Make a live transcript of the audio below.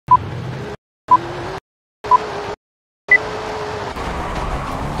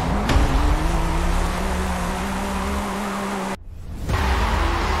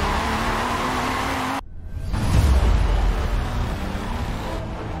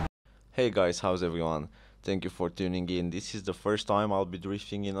Hey guys, how's everyone? Thank you for tuning in. This is the first time I'll be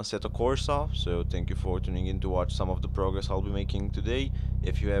drifting in Assetto Corsa, so thank you for tuning in to watch some of the progress I'll be making today.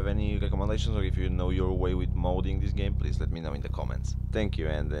 If you have any recommendations or if you know your way with modding this game, please let me know in the comments. Thank you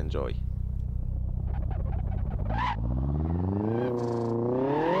and enjoy.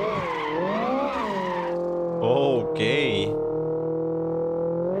 Okay.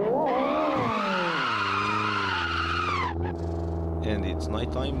 And it's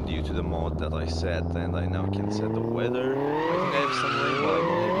nighttime due to the mod that I set, and I now can set the weather. I think I have some rain, but I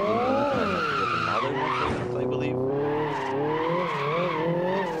don't have it implemented. I have to get another mod for it, I believe.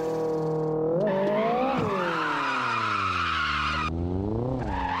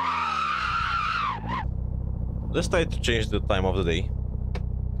 Let's try to change the time of the day.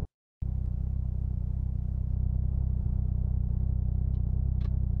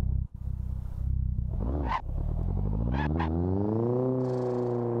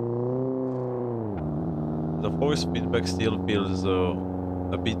 The force feedback still feels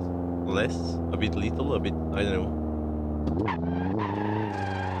a bit less, a bit little, a bit, I don't know.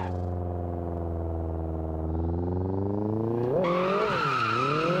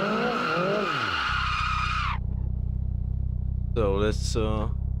 So let's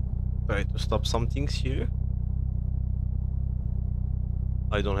try to stop some things here.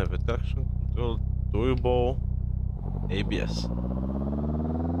 I don't have a traction control, turbo, ABS.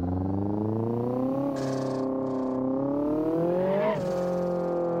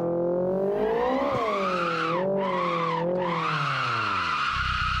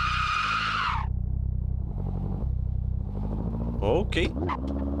 Okay.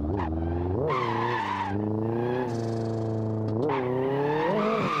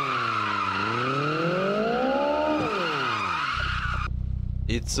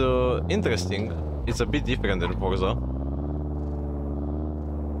 It's interesting. It's a bit different than Forza.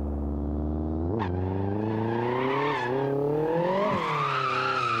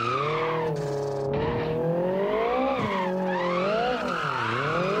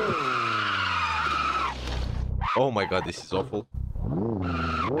 Oh my god, this is awful.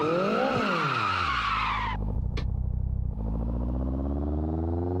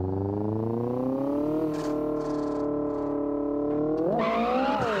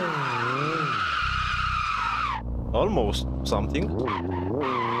 Almost something.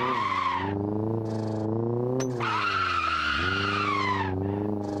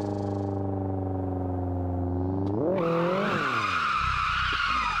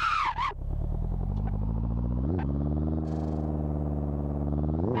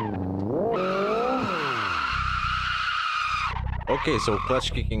 Okay, so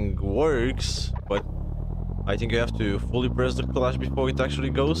clutch kicking works, but I think you have to fully press the clutch before it actually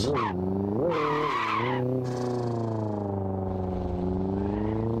goes.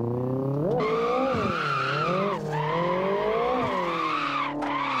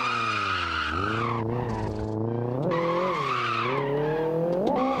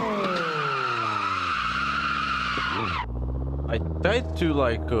 I tried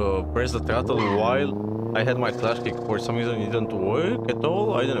to press the throttle while I had my clutch kick. For some reason it didn't work at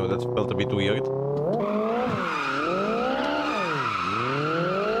all. I don't know, that felt a bit weird.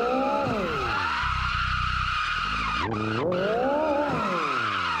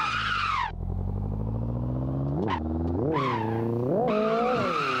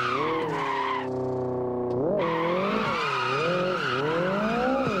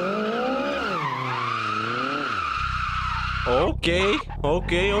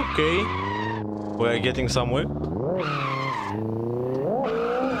 Okay. We're getting somewhere.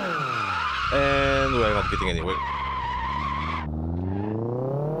 And we're not getting anywhere.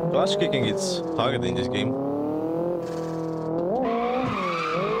 Clutch kicking, it's hard in this game.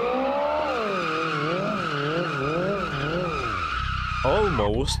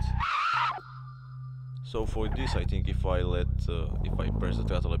 Almost. So for this, I think if I press the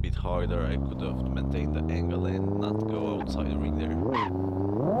throttle a bit harder, I could have maintained the angle and not go outside the ring there.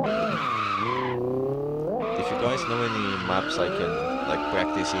 If you guys know any maps I can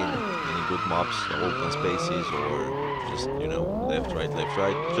practice in, any good maps, open spaces, or just, you know, left, right,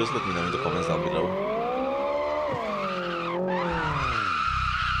 just let me know in the comments down below.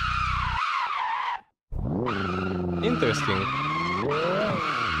 Interesting.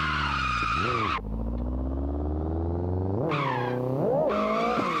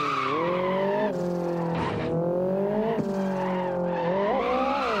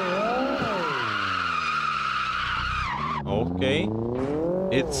 Okay,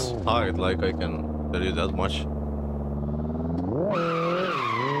 it's hard, I can tell you that much.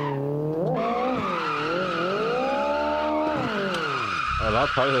 A lot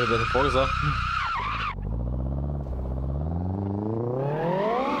harder than Forza.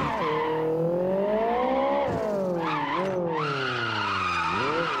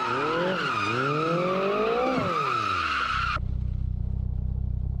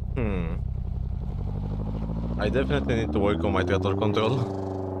 I definitely need to work on my throttle control.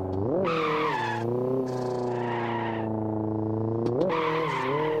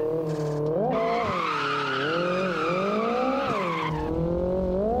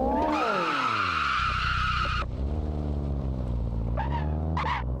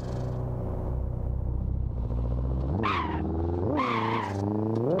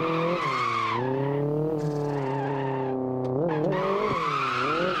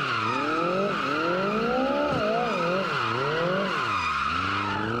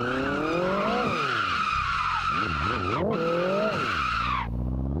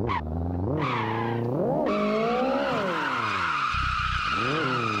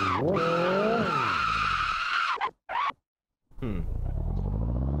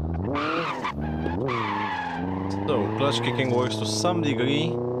 So, clutch kicking works to some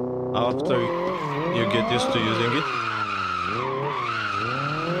degree after you get used to using it.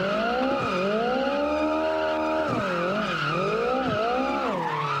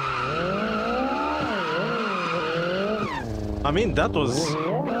 I mean, that was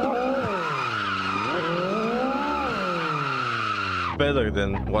better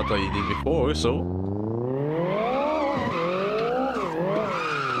than what I did before, so...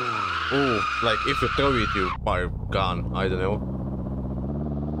 Oh, like if you throw it, you are gone. I don't know.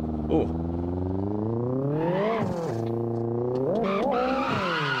 Oh.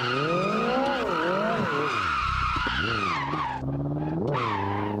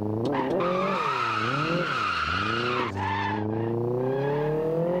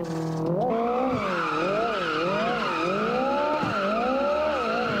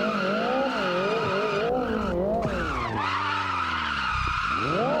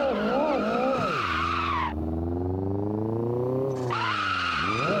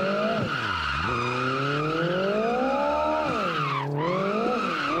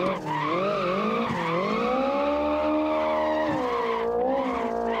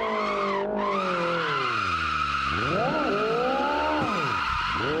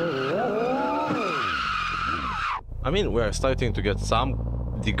 I mean, we are starting to get some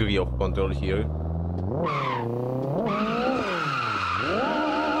degree of control here.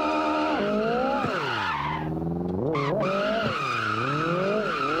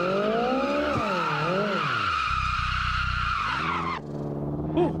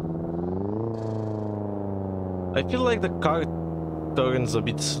 Ooh. I feel like the car turns a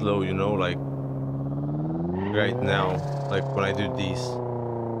bit slow, you know, like right now, like when I do this.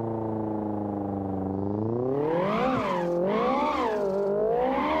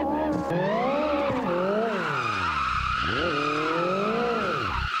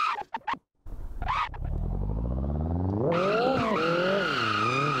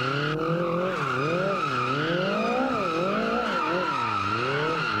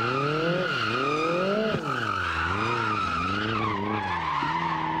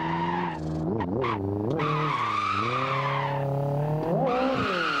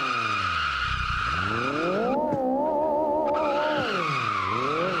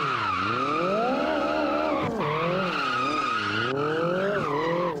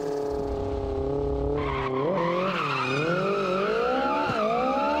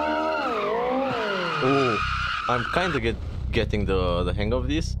 Oh, I'm kind of getting the hang of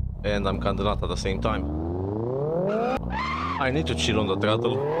this, and I'm kind of not at the same time. I need to chill on the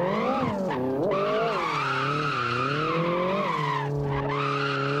throttle.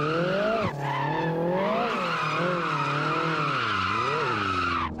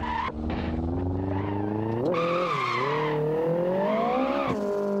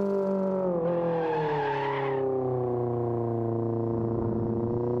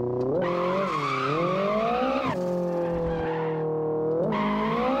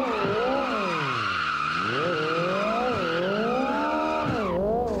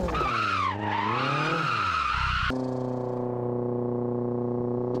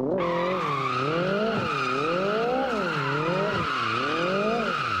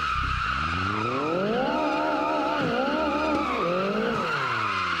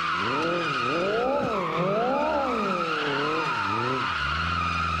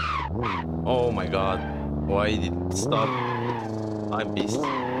 Oh my god, why did it stop? I'm pissed.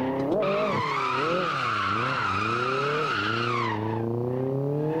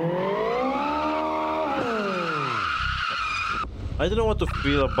 I don't know what to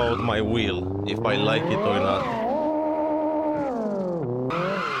feel about my wheel, if I like it or not.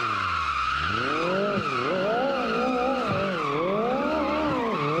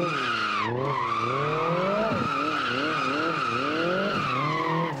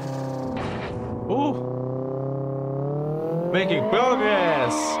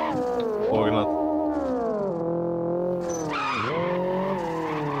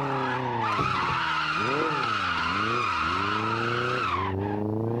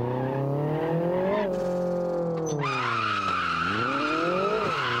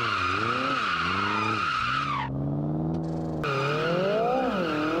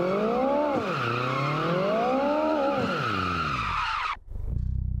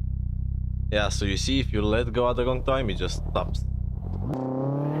 Yeah, so you see, if you let go at the wrong time, it just stops.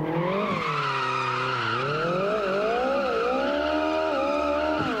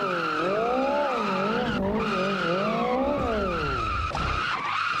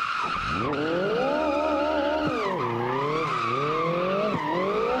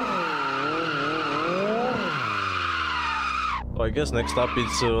 So I guess next up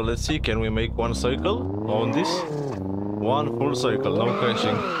it's, let's see, can we make one circle on this? One full circle, no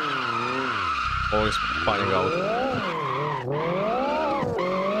crashing. Or spinning out.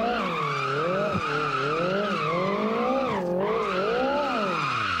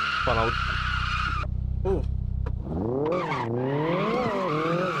 Spun out. Ooh.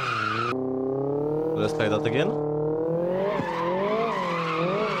 Let's try that again.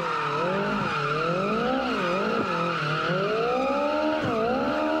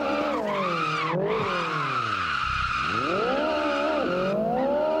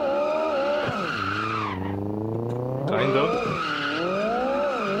 Kind of.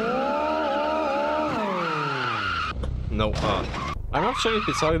 No, I'm not sure if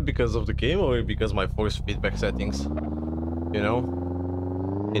it's hard because of the game or because my force feedback settings. You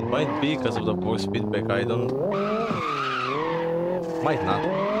know? It might be because of the force feedback, I don't... Might not.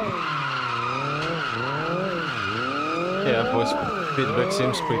 Yeah, force feedback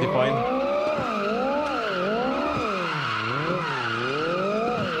seems pretty fine.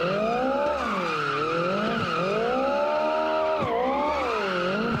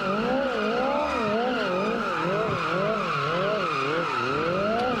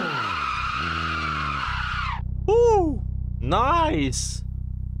 Woo! Nice!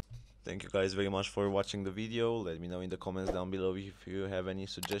 Thank you guys very much for watching the video. Let me know in the comments down below if you have any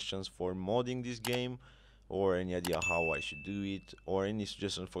suggestions for modding this game, or any idea how I should do it, or any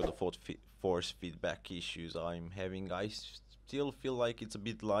suggestions for the force feedback issues I'm having. I still feel like it's a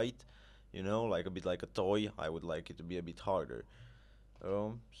bit light, you know, like a bit like a toy. I would like it to be a bit harder.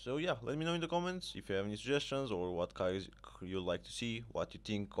 So yeah, let me know in the comments if you have any suggestions, or what cars you'd like to see, what you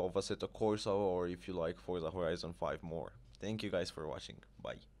think of Assetto Corsa, or if you like Forza Horizon 5 more. Thank you guys for watching.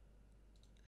 Bye.